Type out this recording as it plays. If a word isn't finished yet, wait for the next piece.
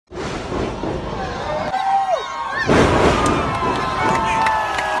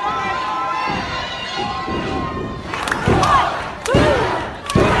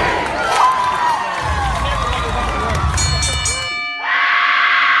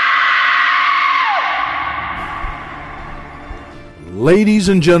Ladies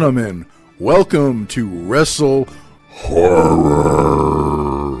and gentlemen, welcome to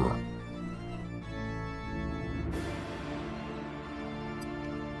WrestleHorror.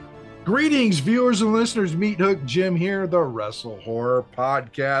 Greetings, viewers and listeners. Meathook Jim here, the WrestleHorror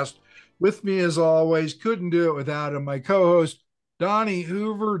podcast. With me, as always, couldn't do it without him, my co-host, Donnie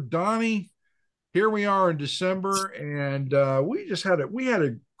Hoover. Donnie, here we are in December, and we had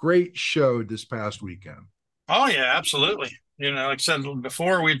a great show this past weekend. Oh yeah, absolutely. Like I said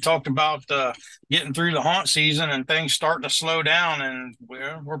before, we talked about getting through the haunt season and things starting to slow down, and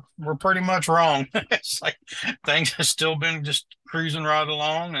we're pretty much wrong. It's like things have still been just cruising right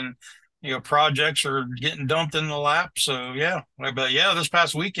along, and projects are getting dumped in the lap. So yeah, but yeah, this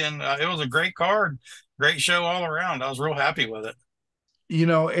past weekend it was a great card, great show all around. I was real happy with it.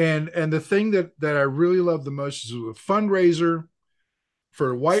 And the thing that I really love the most is a fundraiser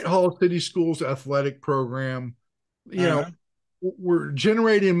for Whitehall City Schools Athletic Program. Uh-huh. We're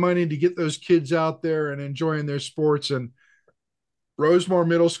generating money to get those kids out there and enjoying their sports. And Rosemore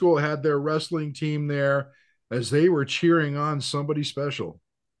Middle School had their wrestling team there as they were cheering on somebody special.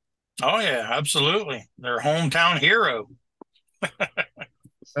 Oh yeah, absolutely. Their hometown hero.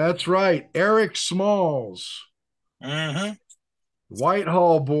 That's right. Eric Smalls, Mm-hmm.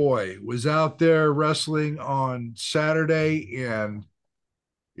 Whitehall boy, was out there wrestling on Saturday. And,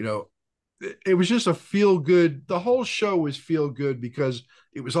 it was just a feel good. The whole show was feel good because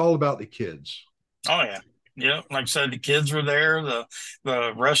it was all about the kids. Oh yeah. Yeah, like I said, the kids were there, the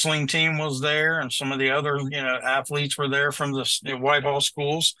wrestling team was there, and some of the other athletes were there from the Whitehall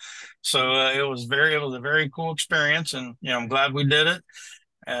schools. So it was a very cool experience, and I'm glad we did it,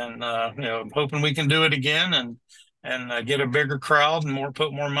 and I'm hoping we can do it again and get a bigger crowd and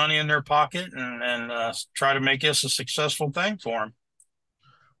put more money in their pocket and try to make this a successful thing for them.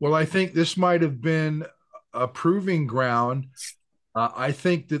 Well, I think this might have been a proving ground. I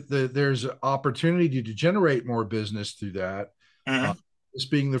think that there's an opportunity to generate more business through that. Hmm. This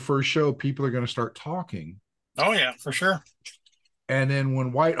being the first show, people are going to start talking. Oh yeah, for sure. And then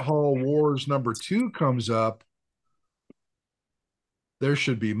when Whitehall Wars #2 comes up, there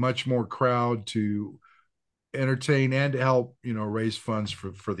should be much more crowd to entertain and to help, raise funds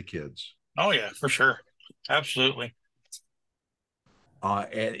for the kids. Oh yeah, for sure. Absolutely.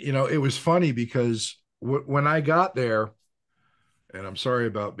 And it was funny because when I got there, and I'm sorry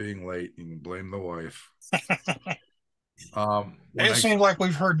about being late, you can blame the wife. It seems like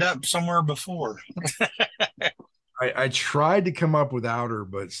we've heard that somewhere before. I tried to come up without her,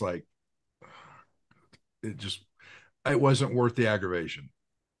 but it's like it wasn't worth the aggravation.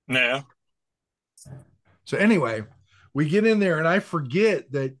 Yeah. So anyway, we get in there and I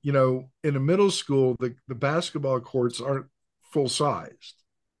forget that, in a middle school, the basketball courts aren't full sized.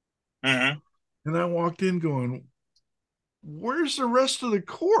 Hmm. And I walked in going, where's the rest of the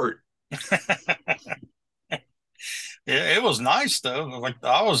court? Yeah, it was nice though. Like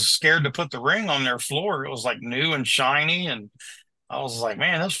I was scared to put the ring on their floor. It was like new and shiny, and I was like,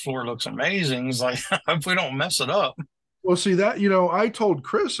 "Man, this floor looks amazing." It's like, I hope we don't mess it up. Well, see that, I told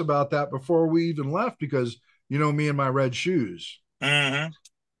Chris about that before we even left because, me and my red shoes. Hmm.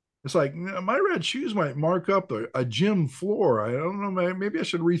 It's like my red shoes might mark up a gym floor. I don't know. Maybe I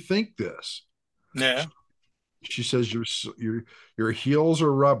should rethink this. Yeah. She says your heels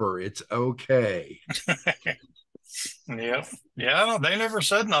are rubber. It's okay. Yeah. Yeah. No, they never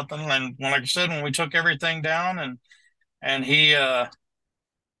said nothing. And like I said, when we took everything down and he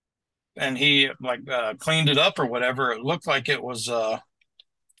like cleaned it up or whatever, it looked like it was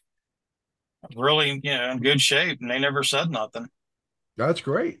really in good shape, and they never said nothing. That's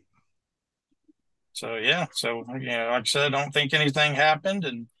great. So yeah. So like I said, I don't think anything happened,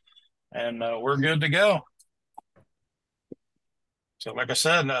 and we're good to go. So, like I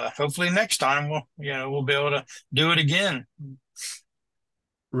said, hopefully next time we'll be able to do it again.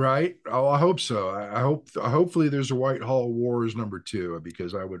 Right. Oh, I hope so. I hope hopefully there's a Whitehall Wars #2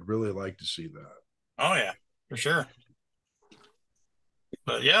 because I would really like to see that. Oh yeah, for sure.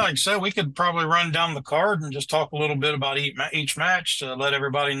 But yeah, like I said, we could probably run down the card and just talk a little bit about each match to let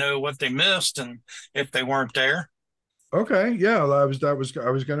everybody know what they missed and if they weren't there. Okay. Yeah, I was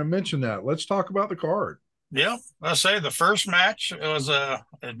going to mention that. Let's talk about the card. Yeah, let's say the first match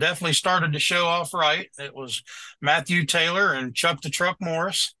it definitely started to show off right. It was Matthew Taylor and Chuck the Truck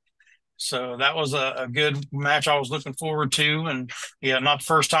Morris. So that was a good match I was looking forward to. And yeah, not the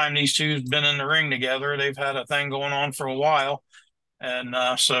first time these two's been in the ring together. They've had a thing going on for a while. And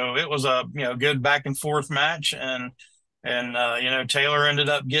so it was a good back and forth match. And Taylor ended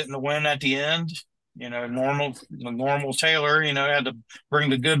up getting the win at the end. The normal Taylor, had to bring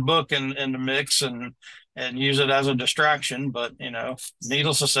the good book in the mix and use it as a distraction. But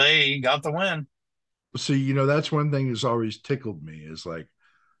needless to say, he got the win. See, that's one thing that's always tickled me is like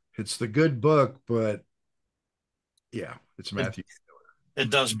it's the good book, but yeah, it's It, Matthew. it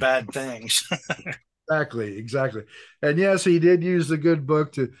does bad things. Exactly. And yes, he did use the good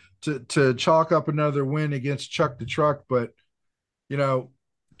book to chalk up another win against Chuck the Truck, but you know,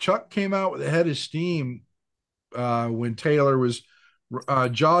 Chuck came out with a head of steam when Taylor was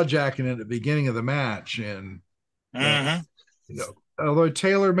jaw jacking at the beginning of the match, and Hmm. although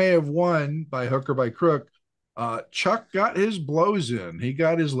Taylor may have won by hook or by crook, Chuck got his blows in. He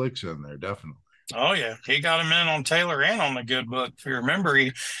got his licks in there, definitely. Oh yeah, he got him in on Taylor and on the good book. If you remember,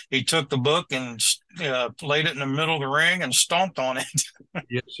 he took the book and laid it in the middle of the ring and stomped on it.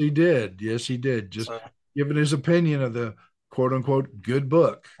 Yes, he did. Yes, he did. Just So, giving his opinion of the quote unquote good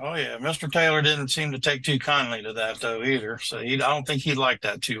book. oh yeah, Mr. Taylor didn't seem to take too kindly to that though either. So I don't think he liked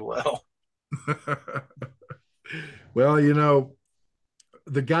that too well. Well,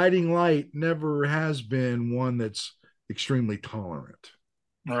 the guiding light never has been one that's extremely tolerant.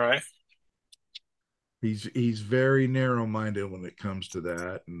 Right. He's very narrow minded when it comes to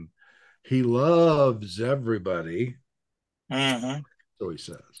that, and he loves everybody. Hmm. So he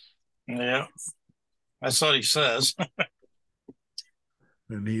says, Yeah, that's what he says.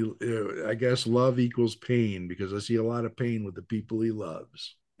 and I guess, love equals pain because I see a lot of pain with the people he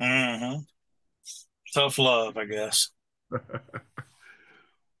loves. Hmm. Tough love, I guess.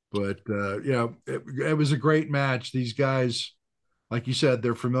 But it was a great match. These guys, like you said,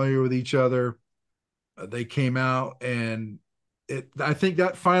 they're familiar with each other. They came out, and I think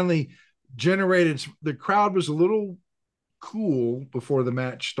that finally generated. The crowd was a little cool before the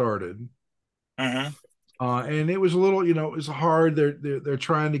match started. Hmm. And it was a little, it was hard. They're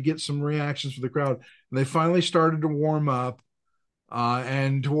trying to get some reactions from the crowd, and they finally started to warm up.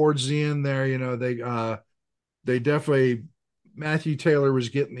 And towards the end, there, they definitely Matthew Taylor was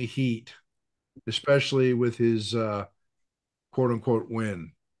getting the heat, especially with his quote unquote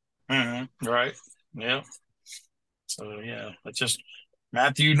win. Hmm. Right. Yeah. So yeah, it's just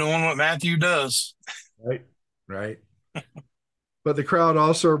Matthew doing what Matthew does. Right, right. But the crowd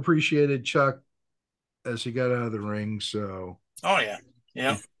also appreciated Chuck as he got out of the ring, so Oh yeah. they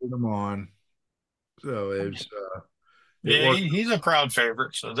Yeah. put him on. So it Yeah, worked. he's a crowd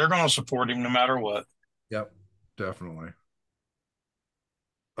favorite, so they're going to support him no matter what. Yep, definitely.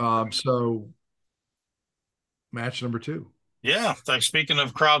 So match number two. Yeah, like speaking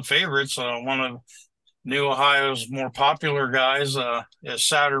of crowd favorites, one of New Ohio's more popular guys is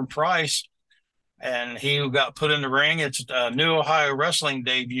Saturn Price, and he who got put in the ring. It's a New Ohio wrestling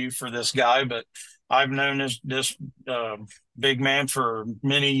debut for this guy, but I've known this uh, big man for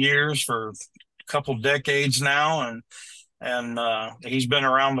many years, for a couple decades now, and he's been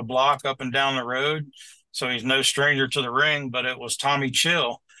around the block, up and down the road, so he's no stranger to the ring. But it was Tommy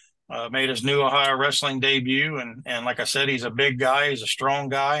Chill. Made his New Ohio wrestling debut, and like I said, he's a big guy, he's a strong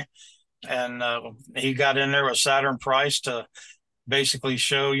guy, and he got in there with Saturn Price to basically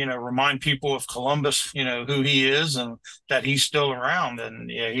show, remind people of Columbus, who he is and that he's still around. And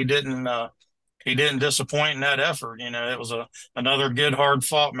yeah, he didn't disappoint in that effort. It was another good, hard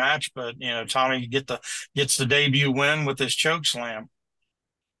fought match, but Tommy gets the debut win with his choke slam.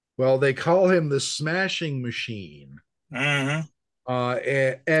 Well, they call him the Smashing Machine, Hmm.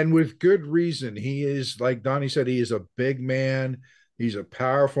 and with good reason. He is, like Donnie said, he is a big man. He's a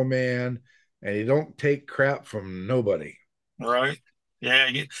powerful man, and he don't take crap from nobody. Right. Yeah,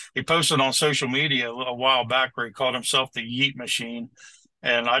 he posted on social media a while back where he called himself the Yeet Machine.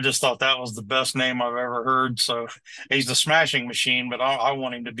 And I just thought that was the best name I've ever heard. So he's the Smashing Machine, but I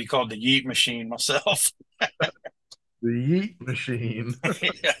want him to be called the Yeet Machine myself. The Yeet Machine.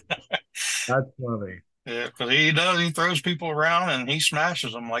 Yeah, That's funny. because he does. He throws people around and he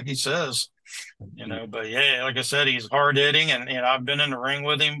smashes them like he says. But yeah, like I said, he's hard hitting, and I've been in the ring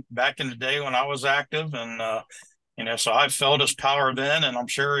with him back in the day when I was active, and so I felt his power then, and I'm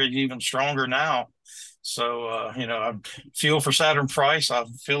sure he's even stronger now. So I feel for Saturn Price. I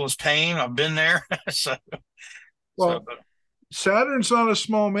feel his pain. I've been there. so Well, but Saturn's not a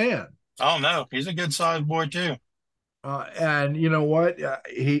small man. oh no, he's a good sized boy too. And you know what?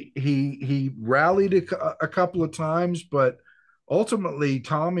 He rallied a couple of times, but ultimately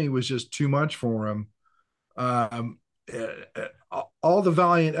Tommy was just too much for him. Um, all the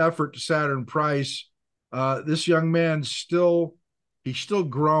valiant effort to Saturn Price, this young man he's still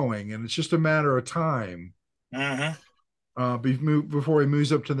growing, and it's just a matter of time Hmm. before he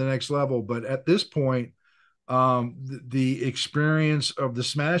moves up to the next level. But at this point, the experience of the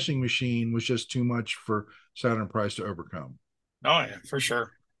Smashing Machine was just too much for Saturn Price to overcome. Oh yeah, for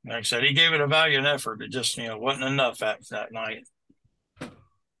sure. Like I said, he gave it a valiant effort. It just wasn't enough that night.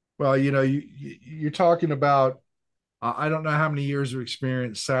 Well, you're talking about I don't know how many years of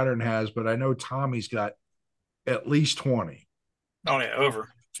experience Saturn has, but I know Tommy's got at least 20. Oh yeah, over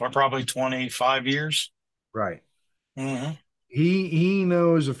for probably 25 years. Right. Hmm. He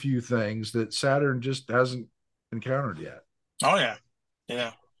knows a few things that Saturn just hasn't encountered yet. Oh yeah,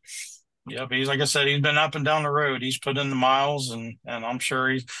 yeah. Yep, he's like I said, he's been up and down the road. He's put in the miles, and I'm sure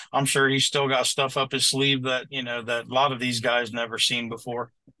he's still got stuff up his sleeve that that a lot of these guys never seen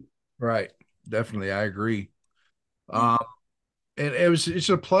before. Right. Definitely, I agree. Um, and it's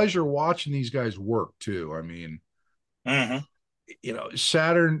a pleasure watching these guys work too. I mean, Hmm.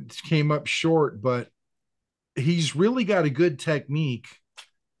 Saturn came up short, but he's really got a good technique,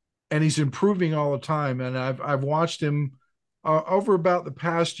 and he's improving all the time. And I've watched him over about the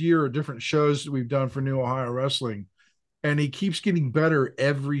past year of different shows that we've done for New Ohio Wrestling, and he keeps getting better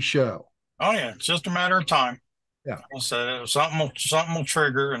every show. Oh yeah, it's just a matter of time. Yeah. I said something will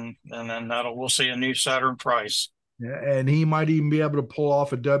trigger, and then we'll see a new Saturn Price. Yeah, and he might even be able to pull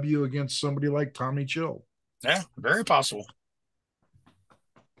off a W against somebody like Tommy Chill. Yeah, very possible.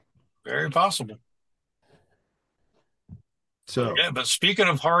 Very possible. So, Yeah, but speaking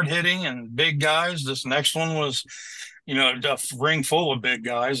of hard hitting and big guys, this next one was, a ring full of big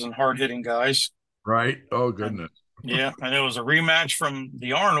guys and hard hitting guys. right. Oh, And goodness. yeah, and it was a rematch from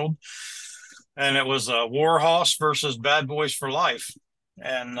the Arnold, and it was Warhorse versus Bad Boys for Life.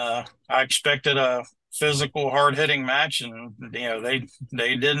 And I expected a physical, hard hitting match, and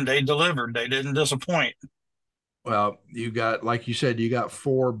they delivered. They didn't disappoint. Well, like you said, you got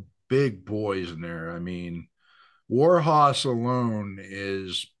four big boys in there. I mean, Warhorse alone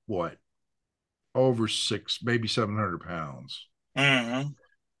is what, over six, maybe 700 pounds. Hmm.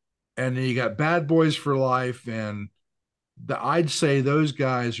 And then you got Bad Boys for Life, and I'd say those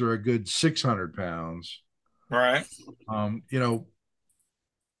guys are a good 600 pounds. Right. Um, you know,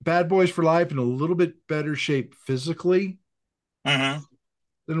 Bad Boys for Life in a little bit better shape physically Hmm.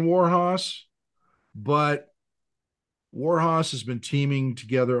 than Warhorse, but Warhorse has been teaming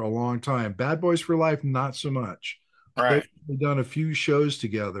together a long time. Bad Boys for Life, not so much. They've Right. done a few shows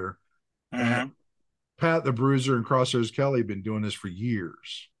together, and Hmm. Pat the Bruiser and Crosshairs Kelly have been doing this for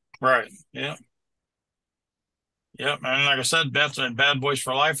years. Right. Yeah. Yep, and like I said, Bad Boys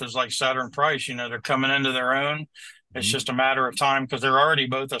for Life is like Saturn Price. They're coming into their own. It's Mhm. just a matter of time because they're already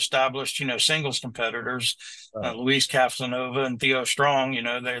both established, singles competitors. Right. Luis Casanova and Theo Strong.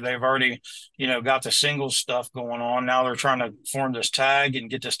 They've already, got the singles stuff going on. Now they're trying to form this tag and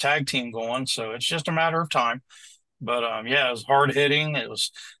get this tag team going. So it's just a matter of time. But yeah, it was hard hitting. It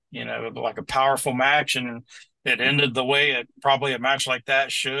was, like a powerful match, and it ended the way probably a match like that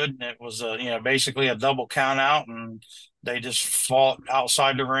should. And it was basically a double count out, and they just fought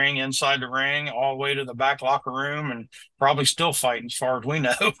outside the ring, inside the ring, all the way to the back locker room, and probably still fighting as far as we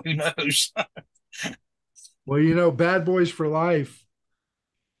know. Who knows? Well, Bad Boys for Life,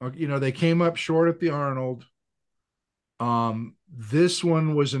 they came up short at the Arnold. This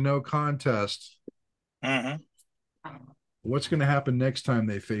one was a no contest. Hmm. What's going to happen next time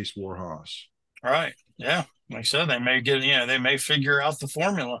they face Warhorse? Right. Yeah. Like I said, they may figure out the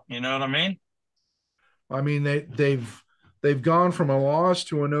formula. You know what I mean? I mean, they've gone from a loss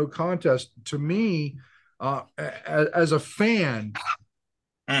to a no contest. To me, as a fan,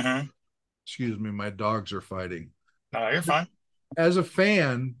 Hmm. excuse me, my dogs are fighting. You're fine. As a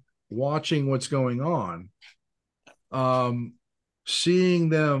fan, watching what's going on, um, seeing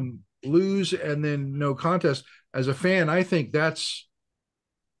them lose and then no contest. As a fan, I think that's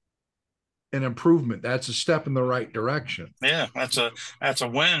an improvement. That's a step in the right direction. Yeah, that's a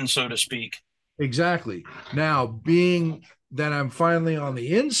win, so to speak. Exactly. Now, being that I'm finally on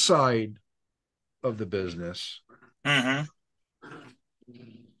the inside of the business, Hmm.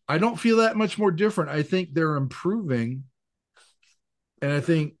 I don't feel that much more different. I think they're improving. And I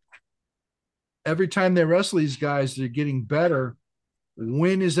think every time they wrestle these guys, they're getting better.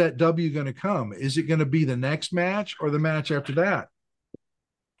 When is that W going to come? Is it going to be the next match or the match after that?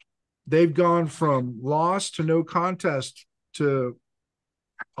 They've gone from loss to no contest to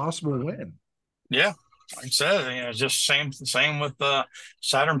possible win. Yeah, like I said, just same with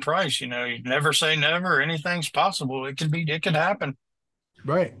Saturn Price. You never say never. Anything's possible. It could happen.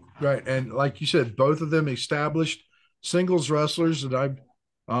 Right, right. And like you said, both of them established singles wrestlers that I've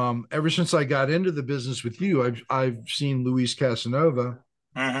ever since I got into the business with you, I've seen Luis Casanova.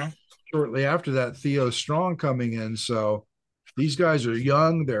 Hmm. Shortly after that, Theo Strong coming in. So these guys are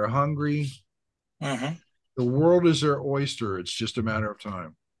young, they're hungry. Hmm. The world is their oyster. It's just a matter of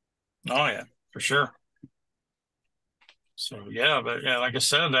time. Oh yeah, for sure. So yeah, but yeah, like I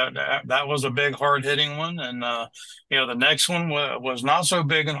said, that was a big hard hitting one, and the next one was not so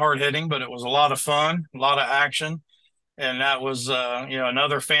big and hard hitting, but it was a lot of fun, a lot of action, and that was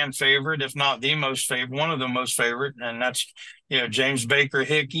another fan favorite, if not the most favorite, one of the most favorite, and that's James Baker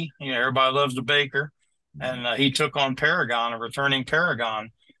Hickey. Everybody loves the Baker, and he took on Paragon, a returning Paragon.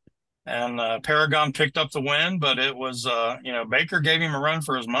 And Paragon picked up the win, but it was, Baker gave him a run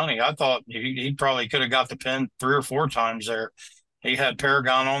for his money. I thought he probably could have got the pin 3 or 4 times there. He had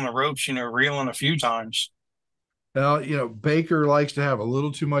Paragon on the ropes, reeling a few times. Well, Baker likes to have a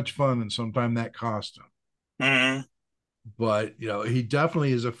little too much fun, and sometimes that costs him. Hmm. But he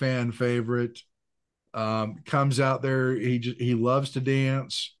definitely is a fan favorite. Comes out there, he loves to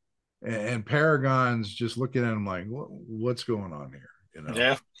dance, and Paragon's just looking at him like, what's going on here?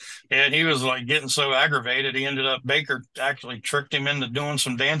 Yeah. And he was like getting so aggravated. He ended up, Baker actually tricked him into doing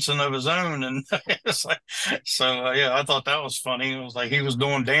some dancing of his own. And it's like, so yeah, I thought that was funny. It was like he was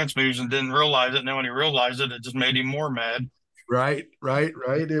doing dance moves and didn't realize it. And then when he realized it, it just made him more mad. Right, right,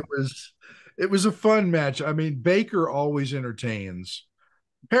 right. It was a fun match. I mean, Baker always entertains.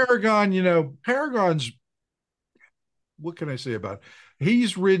 Paragon, Paragon's, what can I say about it?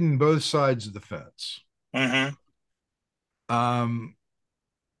 He's ridden both sides of the fence. Hmm. Um,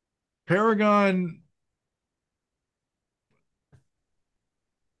 Paragon,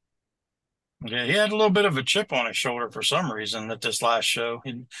 Yeah, he had a little bit of a chip on his shoulder for some reason at this last show.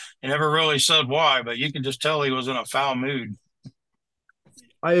 He never really said why, but you could just tell he was in a foul mood.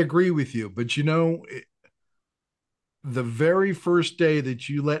 I agree with you, but the very first day that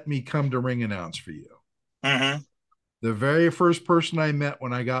you let me come to ring announce for you, Hmm. the very first person I met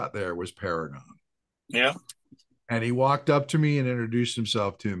when I got there was Paragon. Yeah. And he walked up to me and introduced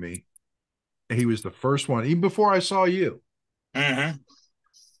himself to me. He was the first one, even before I saw you. Hmm.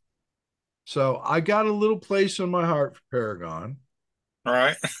 So I got a little place in my heart for Paragon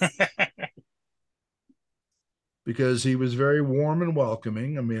Right. because he was very warm and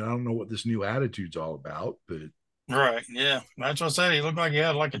welcoming. I mean, I don't know what this new attitude's all about, but Right. Yeah. That's what I said. He looked like he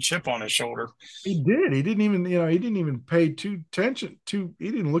had like a chip on his shoulder. he did. He didn't even pay too attention to,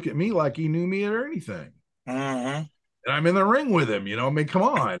 he didn't look at me like he knew me or anything. Hmm. And I'm in the ring with him, I mean, come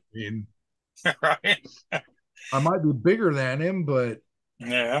on. I mean, Right. I might be bigger than him, but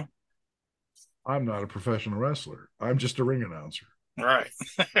Yeah. I'm not a professional wrestler. I'm just a ring announcer. Right.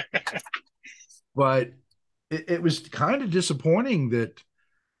 But it was kind of disappointing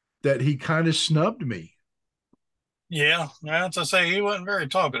that he kind of snubbed me. Yeah. That's I say he wasn't very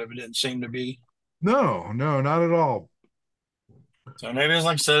talkative. It didn't seem to be. No, no, not at all. So maybe it's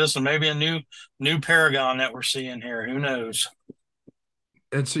like I said, it's maybe a new Paragon that we're seeing here. Who knows?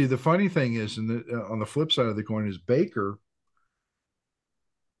 And see, the funny thing is, on the flip side of the coin is Baker.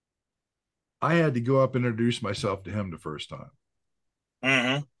 I had to go up and introduce myself to him the first time.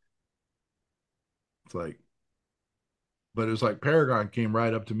 Hmm. It's like, but it was like Paragon came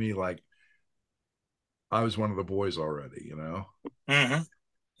right up to me like I was one of the boys already. Hmm.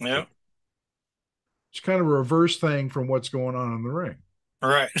 So Yep. it's kind of a reverse thing from what's going on in the ring.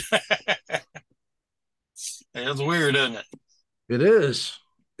 Right. It's weird, isn't it? It is.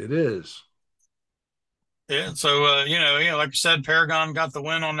 It is. Yeah. So like I said, Paragon got the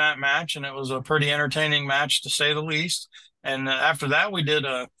win on that match, and it was a pretty entertaining match to say the least. And after that, we did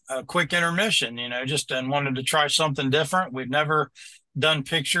a quick intermission, just and wanted to try something different. We've never done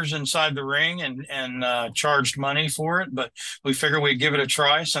pictures inside the ring and charged money for it, but we figured we'd give it a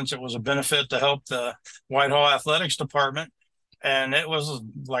try since it was a benefit to help the Whitehall Athletics Department. And it was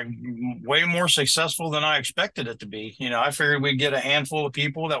like way more successful than I expected it to be. I figured we'd get a handful of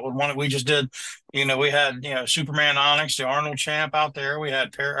people that would want it. We just did, we had Superman Onyx, the Arnold champ out there. We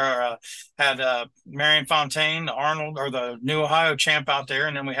had Marion Fontaine, the Arnold or the New Ohio champ out there,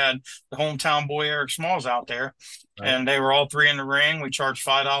 and then we had the hometown boy Eric Smalls out there, Right. and they were all three in the ring. We charged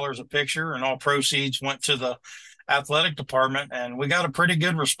 $5 a picture, and all proceeds went to the athletic department, and we got a pretty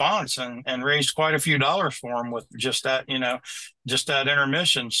good response and raised quite a few dollars for them with just that just that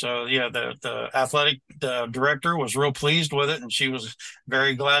intermission. So yeah, the athletic director was real pleased with it, and she was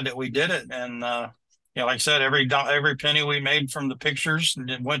very glad that we did it. And like I said, every penny we made from the pictures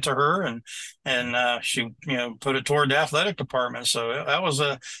went to her, and she put it toward the athletic department. So that was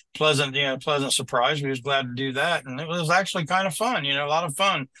a pleasant surprise. We was glad to do that, and it was actually kind of fun. A lot of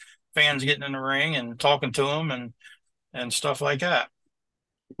fun, fans getting in the ring and talking to them and stuff like that.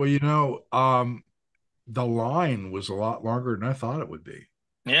 Well, the line was a lot longer than I thought it would be.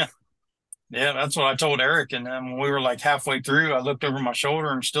 Yeah. Yeah, that's what I told Eric. And then when we were like halfway through, I looked over my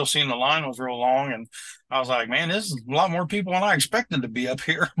shoulder and still seeing the line was real long. And I was like, man, this is a lot more people than I expected to be up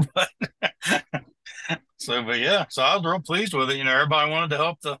here. But but yeah, so I was real pleased with it. Everybody wanted to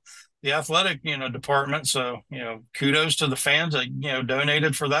help the athletic, department. So, kudos to the fans that,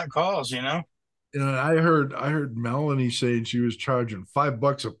 donated for that cause. I heard Melanie saying she was charging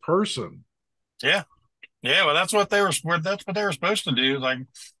 $5 a person. Yeah. Yeah. Well, that's what they were supposed to do. Like,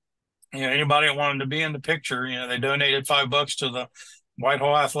 anybody that wanted to be in the picture, they donated $5 to the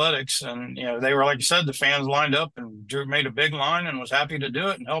Whitehall Athletics, and they were, like you said, the fans lined up and Drew made a big line and was happy to do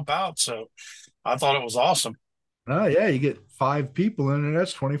it and help out. So I thought it was awesome. Oh yeah, you get 5 people in, and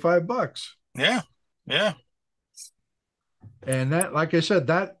that's $25. Yeah, yeah, And that, like I said,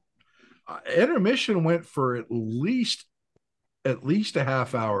 that intermission went for at least a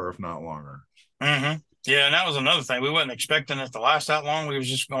half hour, if not longer. hmm yeah. And that was another thing. We wasn't expecting it to last that long. We was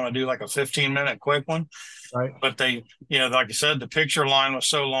just going to do like a 15-minute quick one. Right. But they, like I said, the picture line was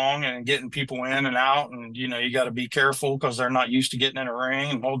so long and getting people in and out, and you got to be careful because they're not used to getting in a ring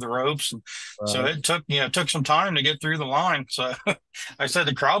and hold the ropes, and so Right. it took some time to get through the line. So I said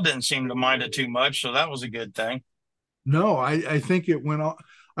the crowd didn't seem to mind it too much, so that was a good thing. No, I think it went on.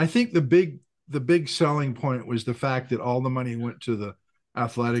 I think the big selling point was the fact that all the money went to the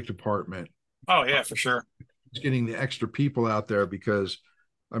athletic department. Oh yeah, for sure. It's getting the extra people out there because,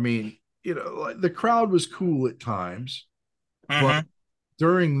 I mean, like the crowd was cool at times, but hmm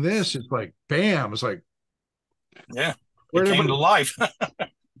during this, it's like bam, it's like Yeah, it where'd came to everybody, life.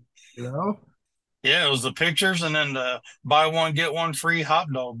 you know? Yeah, it was the pictures and then the buy one get one free hot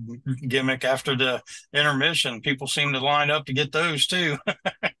dog gimmick after the intermission. People seemed to line up to get those too.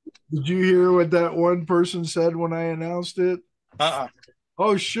 Did you hear what that one person said when I announced it? Uh-uh.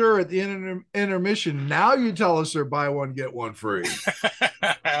 Oh, sure. At the intermission, now you tell us they're buy one get one free.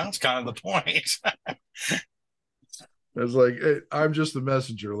 That's kind of the point. It's like, hey, I'm just the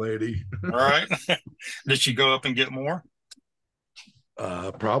messenger, lady. Right? Did she go up and get more?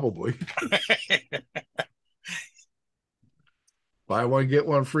 Probably buy one get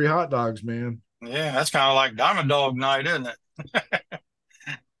one free hot dogs, man. Yeah, that's kind of like Diamond Dog Night, isn't it?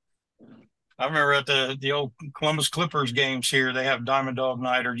 I remember at the old Columbus Clippers games here, they have Diamond Dog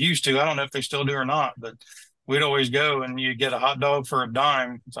Night, or used to. I don't know if they still do or not, but we'd always go and you get a hot dog for a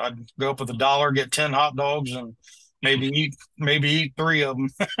dime. So I'd go up with $1, get 10 hot dogs, and maybe eat three of them.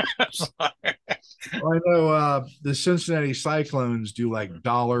 Well, I know the Cincinnati Cyclones do like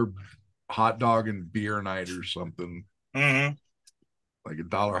dollar hot dog and beer night or something. hmm Like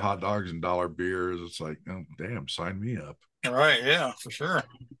 $1 hot dogs and dollar beers. It's like, oh damn, sign me up. Right? Yeah, for sure.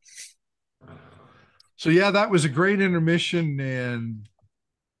 So yeah, that was a great intermission, and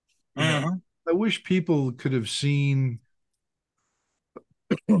you know, hmm I wish people could have seen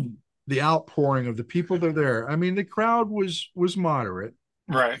the outpouring of the people that are there. I mean, the crowd was moderate,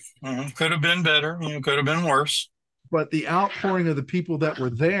 Right. Could have been better. Could have been worse. but the outpouring of the people that were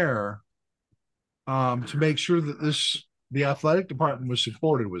there to make sure that the athletic department was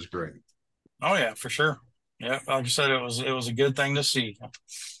supported was great. Oh yeah, for sure. Yeah, like I said, it was a good thing to see.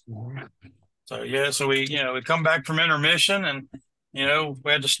 So yeah, so we come back from intermission and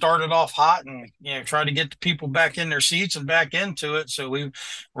we had to start it off hot and try to get the people back in their seats and back into it. So we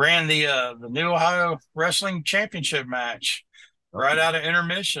ran the New Ohio Wrestling Championship match right out of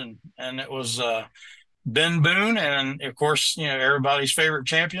intermission, and it was Ben Boone, and of course, everybody's favorite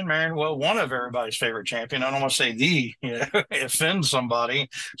champion, Marion. Well, one of everybody's favorite champion. I don't want to say offend somebody.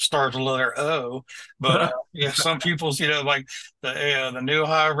 Starts with the letter O, but yeah, some people's, like the New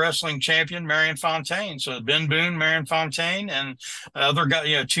Ohio Wrestling Champion, Marion Fontaine. So Ben Boone, Marion Fontaine, and other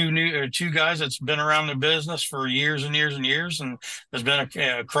guy, two guys that's been around the business for years and years and years, and has been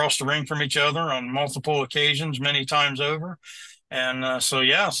across the ring from each other on multiple occasions, many times over. And so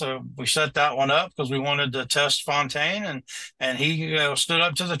we set that one up because we wanted to test Fontaine, and he stood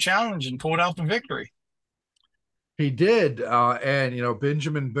up to the challenge and pulled out the victory. He did, and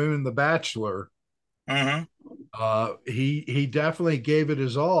Benjamin Boone, the Bachelor, hmm he definitely gave it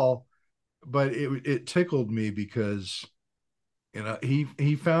his all, but it tickled me because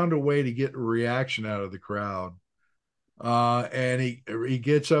he found a way to get a reaction out of the crowd. And he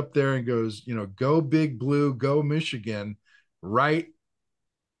gets up there and goes, go Big Blue, go Michigan, right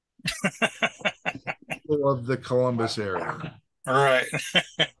of the Columbus area. All right.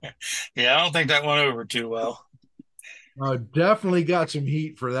 Yeah, I don't think that went over too well. Definitely got some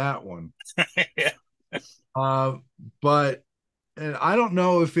heat for that one. Yeah. Uh, but and I don't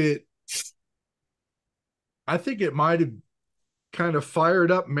know if I think it might have kind of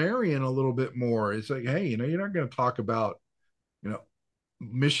fired up Marion a little bit more. It's like, hey, you're not going to talk about, you know,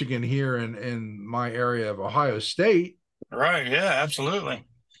 Michigan here in my area of Ohio State. Right. Yeah, absolutely.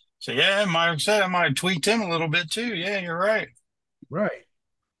 So yeah, like I said, I might have tweaked him a little bit too. Yeah, you're right. Right.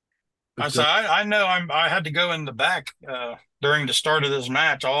 I But said I know I had to go in the back during the start of this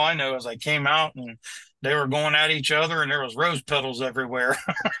match. All I know is I came out and they were going at each other and there was rose petals everywhere.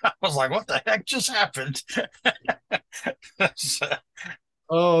 I was like, what the heck just happened? So,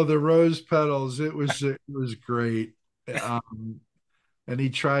 oh, the rose petals. It was great. Um, and he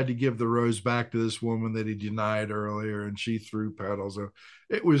tried to give the rose back to this woman that he denied earlier, and she threw petals. So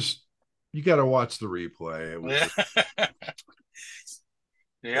it was, you got to watch the replay. It was yeah. just,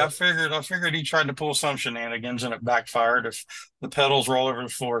 Yeah, I figured he tried to pull some shenanigans and it backfired if the petals were all over the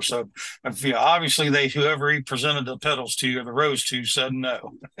floor. So yeah, obviously whoever he presented the petals to or the rose to said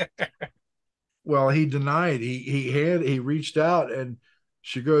no. well, he denied. He reached out and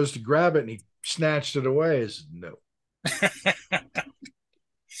she goes to grab it and he snatched it away. He said, no,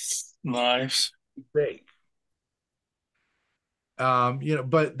 Nice. fake.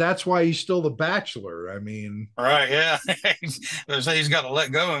 But that's why he's still the bachelor. I mean, Right, yeah. They say he's got to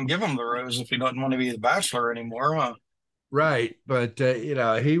let go and give him the rose if he doesn't want to be the bachelor anymore, huh? right. But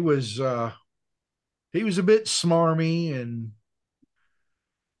he was a bit smarmy and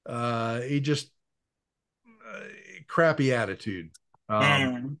he just uh, crappy attitude.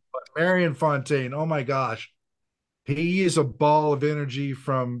 Mm, But Marion Fontaine, oh my gosh, he is a ball of energy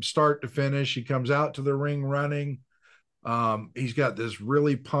from start to finish. He comes out to the ring running. He's got this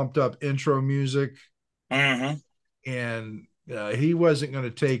really pumped up intro music, hmm and he wasn't going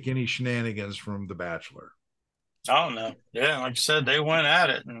to take any shenanigans from The Bachelor. I don't know. Yeah, like I said, they went at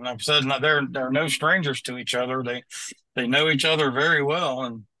it, and like I said, they're no strangers to each other. They know each other very well,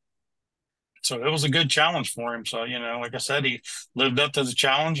 and so it was a good challenge for him. So like I said, he lived up to the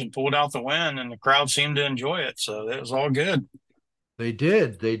challenge and pulled out the win, and the crowd seemed to enjoy it. So it was all good, They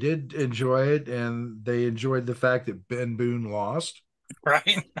did enjoy it, and they enjoyed the fact that Ben Boone lost.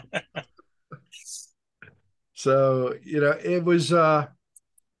 right? So it was a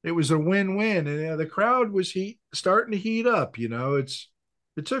win-win, and the crowd was starting to heat up.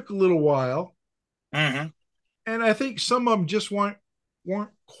 It took a little while, hmm and I think some of them just weren't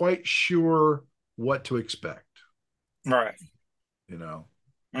quite sure what to expect. Right. You know,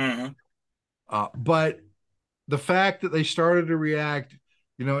 hmm but the fact that they started to react,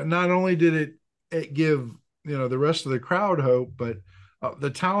 not only did it give the rest of the crowd hope, but the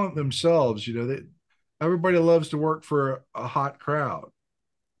talent themselves. That everybody loves to work for a hot crowd.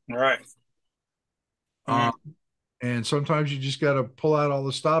 Right. Um, Mm. and sometimes you just got to pull out all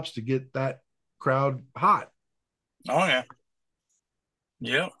the stops to get that crowd hot. Oh yeah.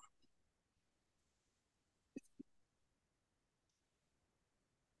 Yep.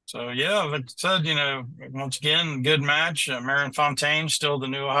 So yeah, like I said, once again, good match. Marion Fontaine still the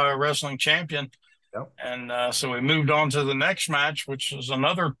new Ohio wrestling champion. Yep. And so we moved on to the next match, which was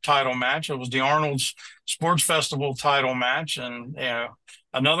another title match. It was the Arnold's Sports Festival title match, and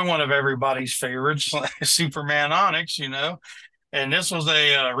another one of everybody's favorites, Superman Onyx. And this was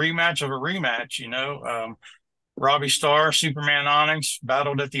a rematch of a rematch. Robbie Starr, Superman Onyx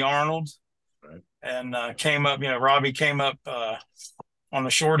battled at the Arnold, Right. and came up. Robbie came up on the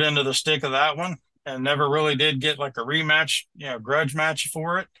short end of the stick of that one, and never really did get like a rematch, grudge match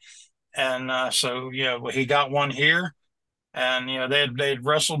for it. And so he got one here, and they'd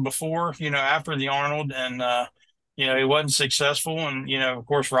wrestled before, after the Arnold, and he wasn't successful, and of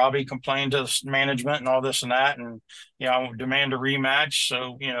course Robbie complained to management and all this and that, and demand a rematch.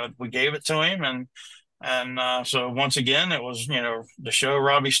 So we gave it to him, and so once again it was the show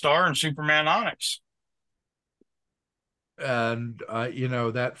Robbie Starr and Superman Onyx. And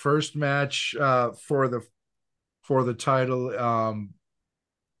that first match for the title,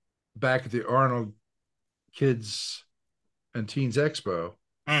 back at the Arnold Kids and Teens Expo.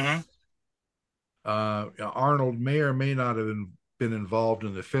 hmm Arnold may or may not have been involved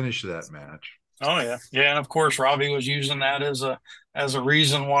in the finish of that match. Oh yeah, yeah, and of course Robbie was using that as a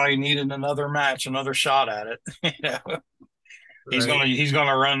reason why he needed another match, another shot at it. He's Right.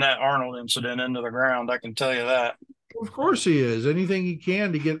 gonna run that Arnold incident into the ground. I can tell you that. Of course he is. Anything he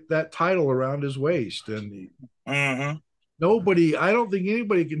can to get that title around his waist. And hmm I don't think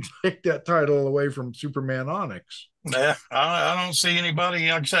anybody can take that title away from Superman Onyx. Yeah, I don't see anybody.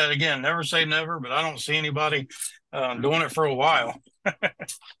 Like I said again, never say never, but I don't see anybody doing it for a while.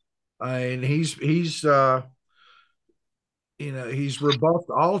 And he's rebuffed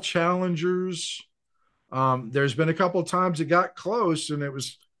all challengers. There's been a couple of times it got close, and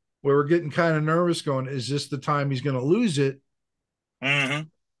we were getting kind of nervous, going, "Is this the time he's going to lose it?" hmm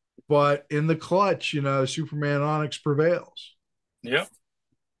But in the clutch, Superman Onyx prevails. Yep.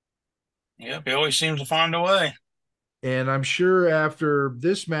 Yep, he always seems to find a way. And I'm sure after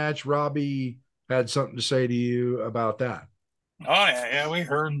this match, Robbie had something to say to you about that. Oh yeah, yeah, we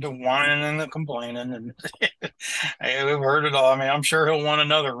heard the whining and the complaining, and yeah, we've heard it all. I mean, I'm sure he'll want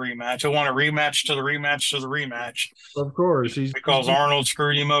another rematch. He'll want a rematch to the rematch to the rematch Of course, he's because gonna Arnold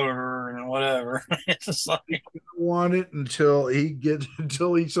screwed him over and whatever. It's just like, want it until he gets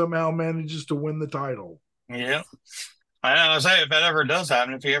until he somehow manages to win the title. yeah. I know. I say if that ever does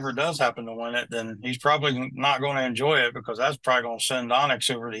happen, if he ever does happen to win it, then he's probably not going to enjoy it because that's probably going to send Onyx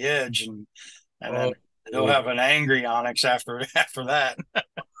over the edge, and Oh, then he'll have an angry Onyx after after that.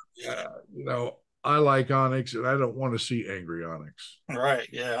 yeah, I like Onyx, and I don't want to see angry Onyx. Right?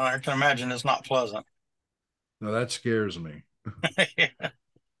 Yeah, I can imagine it's not pleasant. No, that scares me. Yeah.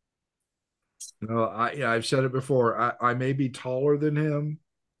 No, I've said it before. I may be taller than him,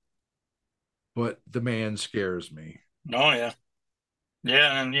 but the man scares me. Oh yeah.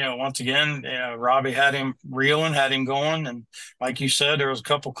 Yeah, and once again, Robbie had him reeling, had him going, and like you said, there was a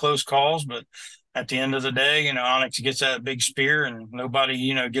couple close calls, but at the end of the day, Onyx gets that big spear, and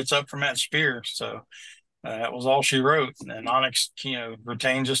nobody, gets up from that spear. So that was all she wrote, and Onyx,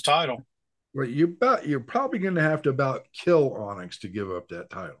 retains his title. But you're probably going to have to about kill Onyx to give up that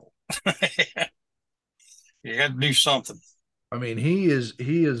title. You got to do something. I mean, he is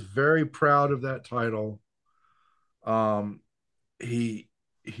very proud of that title. Um, he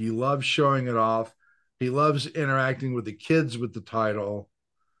he loves showing it off. He loves interacting with the kids with the title,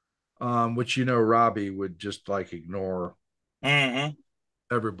 which Robbie would just like ignore Hmm.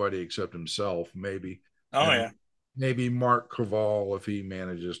 everybody except himself, maybe, Oh and yeah, maybe Mark Caval if he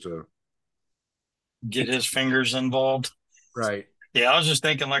manages to. get his fingers involved. Right. Yeah, I was just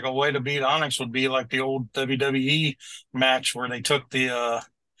thinking like a way to beat Onyx would be like the old WWE match where they took the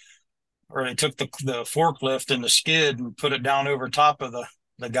forklift and the skid and put it down over top of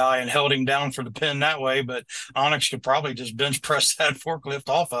the guy and held him down for the pin that way. But Onyx could probably just bench press that forklift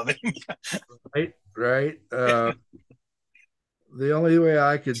off of him. Right. Right. The only way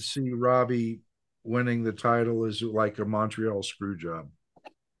I could see Robbie winning the title is like a Montreal screw job.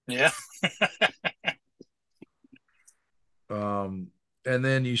 Yeah, Um, and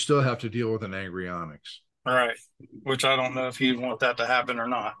then you still have to deal with an angry Onyx. right. Which I don't know if you'd want that to happen or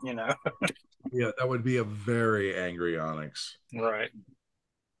not. Yeah, that would be a very angry Onyx, Right.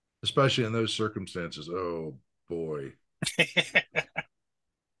 especially in those circumstances. Oh boy,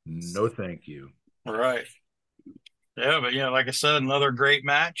 no, thank you. Right. Yeah, but like I said, another great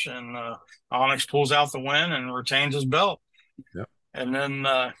match, and Onyx pulls out the win and retains his belt. Yep. And then,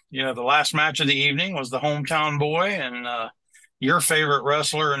 the last match of the evening was the hometown boy and your favorite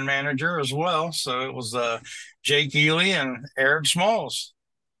wrestler and manager as well. So it was Jake Ely and Eric Smalls.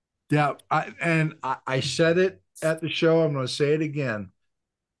 Yeah, I said it at the show. I'm going to say it again.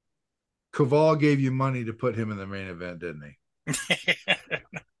 Caval gave you money to put him in the main event, didn't he?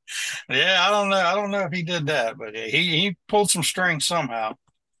 Yeah, I don't know. I don't know if he did that, but he pulled some strings somehow.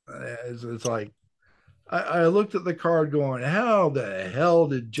 It's like I looked at the card going, how the hell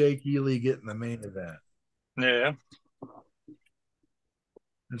did Jake Ely get in the main event? Yeah.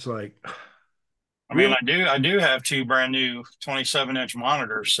 It's like, I mean, really? I do have two brand new 27-inch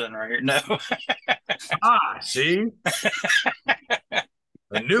monitors sitting right here. No. Ah, see,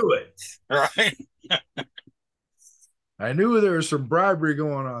 I knew it. Right. I knew there was some bribery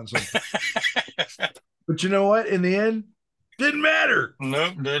going on something. But you know what? In the end, didn't matter.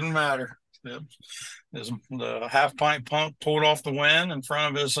 Nope, didn't matter. Yep. The half pint punk pulled off the win in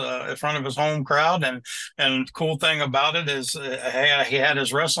front of his home crowd, and cool thing about it is he had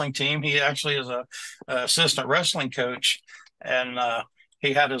his wrestling team. He actually is a assistant wrestling coach, and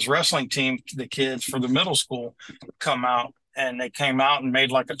he had his wrestling team, the kids for the middle school, come out. And they came out and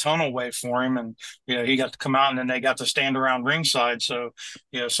made like a tunnel way for him, and he got to come out, and then they got to stand around ringside. So,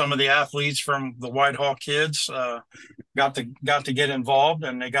 some of the athletes from the Whitehall kids got to get involved,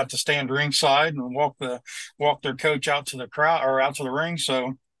 and they got to stand ringside and walk their coach out to the crowd or out to the ring.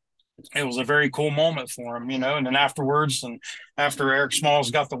 So it was a very cool moment for him. And then afterwards, and after Eric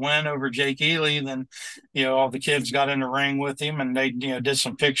Smalls got the win over Jake Ely, then all the kids got in the ring with him, and they did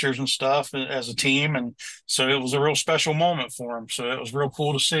some pictures and stuff as a team, and so it was a real special moment for him. So it was real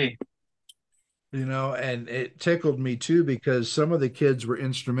cool to see. And it tickled me too because some of the kids were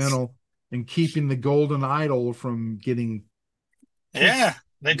instrumental in keeping the golden idol from getting too. Yeah,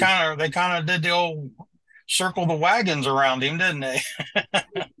 they kind of did the old circle the wagons around him, didn't they?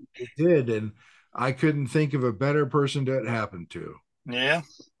 It did, and I couldn't think of a better person to it happened to. Yeah.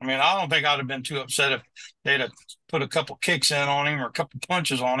 I mean, I don't think I'd have been too upset if they'd have put a couple kicks in on him or a couple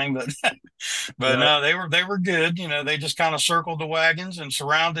punches on him, but but Yeah. no, they were good. They just kind of circled the wagons and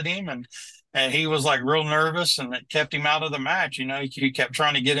surrounded him, and he was like real nervous, and it kept him out of the match. He kept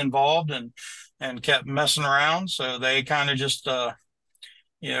trying to get involved and kept messing around, so they kind of just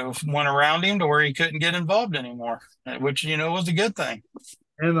went around him to where he couldn't get involved anymore, which was a good thing.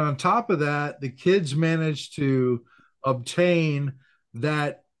 And on top of that, the kids managed to obtain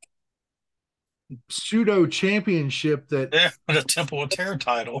that pseudo championship that Yeah, the Temple of Terror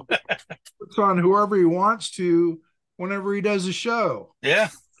title. puts on whoever he wants to whenever he does a show. Yeah,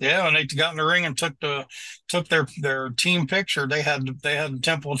 yeah. When they got in the ring and took their team picture, they had the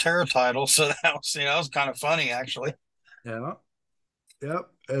Temple of Terror title. So that was kind of funny actually. Yeah. Yep.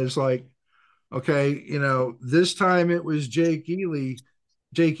 It's like, okay, this time it was Jake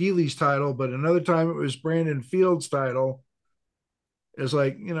Ely's title, but another time it was Brandon Fields' title. It's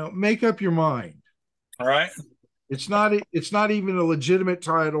like, make up your mind. All right. It's not even a legitimate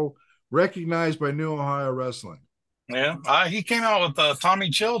title recognized by New Ohio Wrestling. Yeah, he came out with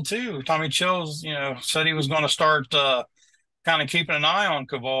Tommy Chill too. Tommy Chill's, said he was going to start kind of keeping an eye on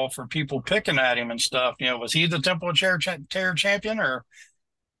Caval for people picking at him and stuff. Was he the Temple of Terror champion or?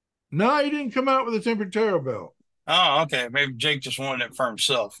 No, he didn't come out with a Temperature belt. Oh, okay. Maybe Jake just wanted it for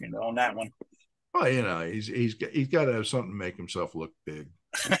himself, on that one. Well, he's got to have something to make himself look big.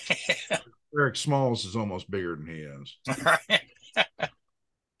 Eric Smalls is almost bigger than he is. Right.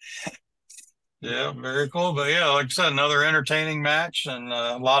 Yeah, very cool. But yeah, like I said, another entertaining match and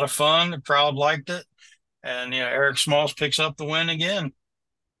a lot of fun. The crowd liked it. And Eric Smalls picks up the win again.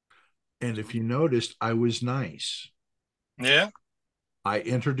 And if you noticed, I was nice. Yeah, I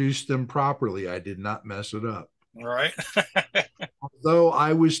introduced them properly. I did not mess it up. right. Though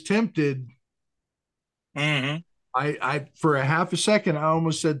I was tempted, hmm I for a half a second I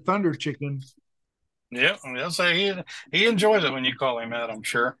almost said Thunder Chicken. Yeah, I'll say he enjoys it when you call him that, I'm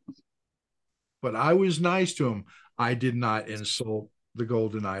sure. But I was nice to him. I did not insult the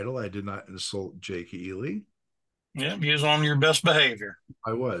Golden Idol. I did not insult Jake Ely. Yeah, he was on your best behavior.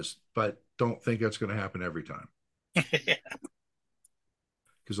 I was, but don't think that's going to happen every time.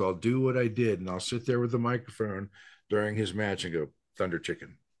 Because I'll do what I did, and I'll sit there with the microphone during his match and go, Thunder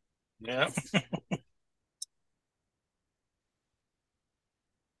Chicken. Yeah.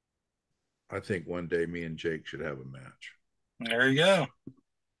 I think one day me and Jake should have a match. There you go.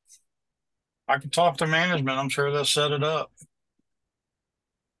 I can talk to management. I'm sure they'll set it up.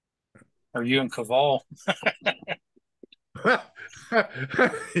 Or you and Caval.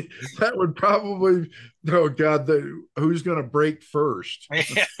 That would probably, oh God, who's going to break first?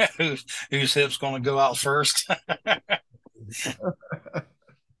 Yeah, whose hip's going to go out first?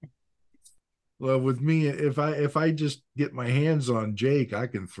 Well, with me, if I just get my hands on Jake, I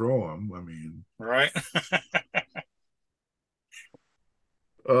can throw him. I mean, Right.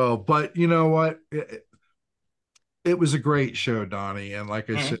 oh, but you know what? It was a great show, Donnie, and like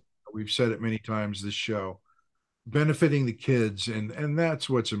I Mhm. said, we've said it many times. This show benefiting the kids, and that's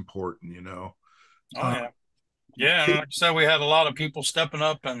what's important. Oh Uh, yeah. Yeah, and like I said, we had a lot of people stepping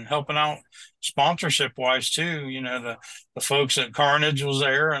up and helping out sponsorship wise too. The folks at Carnage was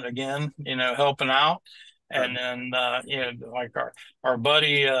there and again, helping out. And then like our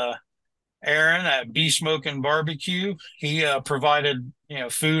buddy Aaron at Bee Smoking Barbecue, he provided,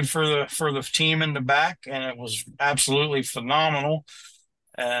 food for the team in the back, and it was absolutely phenomenal.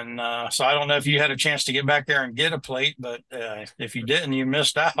 And so I don't know if you had a chance to get back there and get a plate, but if you didn't, you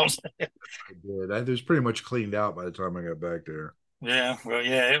missed out. I did. It was pretty much cleaned out by the time I got back there. Yeah, well,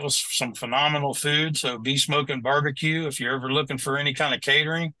 yeah, it was some phenomenal food. So Be Smoking Barbecue. If you're ever looking for any kind of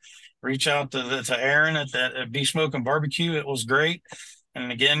catering, reach out to Aaron at Be Smoking Barbecue. It was great.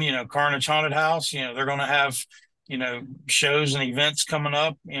 And again, Carnage Haunted House. They're going to have shows and events coming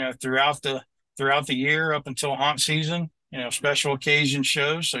up. Throughout the year up until haunt season. Special occasion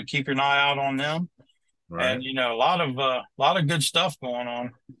shows. So keep your eye out on them. Right. And a lot of good stuff going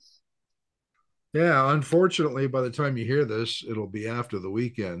on. Yeah. Unfortunately, by the time you hear this, it'll be after the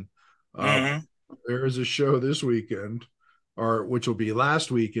weekend. Uh, hmm there is a show this weekend, or which will be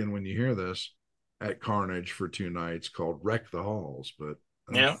last weekend when you hear this, at Carnage for 2 nights called Wreck the Halls. But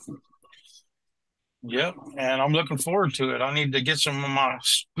Yeah. Yep, and I'm looking forward to it. I need to get some of my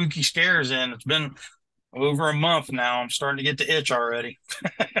spooky scares in. It's been over a month now. I'm starting to get the itch already.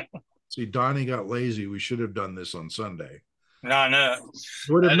 see, Donnie got lazy. We should have done this on Sunday. No, I know.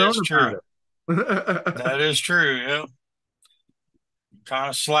 Would have That known is about true. it. That is true. Yep. Kind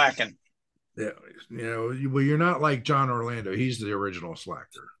of slacking. Yeah, well, you're not like John Orlando. He's the original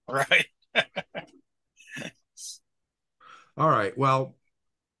slacker. Right. All right. Well,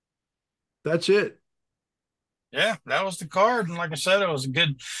 that's it. Yeah, that was the card. And like I said, it was a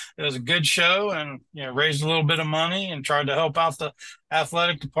good show, and raised a little bit of money and tried to help out the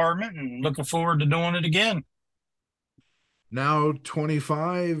athletic department, and looking forward to doing it again. Now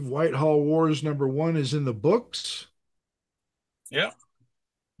 25, Whitehall Wars #1 is in the books. Yeah.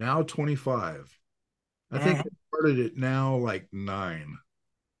 Now 25. I think Mhm. I started it now like 9.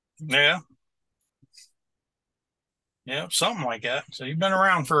 Yeah. Yeah. Something like that. So you've been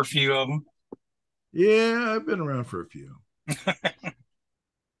around for a few of them. Yeah, I've been around for a few. A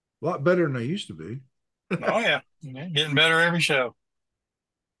lot better than I used to be. Oh yeah. Yeah, getting better every show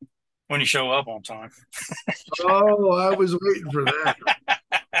when you show up on time. Oh, I was waiting for that.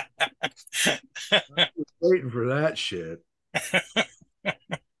 Waiting for that shit.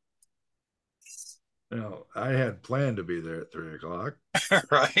 No, I had planned to be there at 3 o'clock.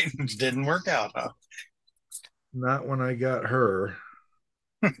 Right. It didn't work out, huh? Not when I got her.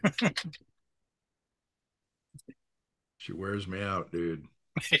 She wears me out, dude.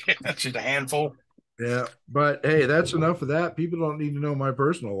 That's just a handful. Yeah, but hey, that's enough of that. People don't need to know my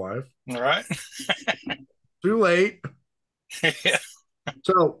personal life. All right. Too late. Yeah.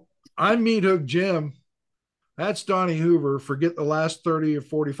 So I'm Meathook Jim. That's Donnie Hoover. Forget the last 30 or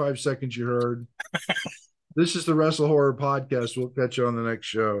 45 seconds you heard. This is the WrestleHorror podcast. We'll catch you on the next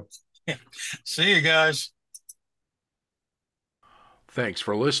show. See you guys. Thanks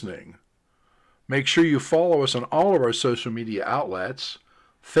for listening. Make sure you follow us on all of our social media outlets: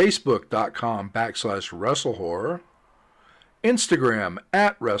 Facebook.com/WrestleHorror, Instagram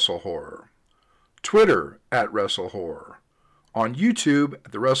 @WrestleHorror, Twitter @WrestleHorror, on YouTube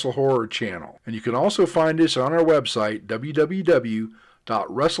at the WrestleHorror channel. And you can also find us on our website,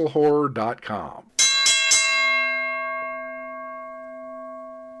 www.WrestleHorror.com.